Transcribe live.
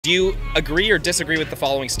Do you agree or disagree with the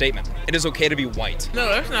following statement? It is okay to be white. No,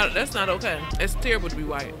 that's not okay. It's terrible to be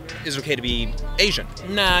white. It is okay to be Asian.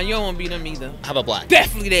 Nah, you don't want to be them either. How about black?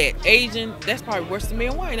 Definitely that. Asian, that's probably worse than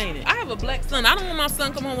being white, ain't it? I have a black son. I don't want my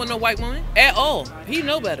son come home with no white woman at all. He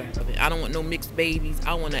know better. I don't want no mixed babies.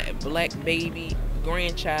 I want a black baby,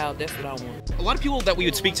 grandchild. That's what I want. A lot of people that we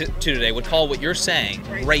would speak to today would call what you're saying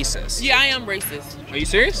racist. Yeah, I am racist. Are you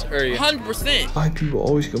serious? Or are you? 100%. Black people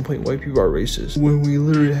always complain white people are racist when we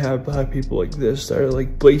literally have black people like this that are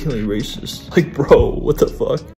like blatantly racist. Like, bro, what the fuck?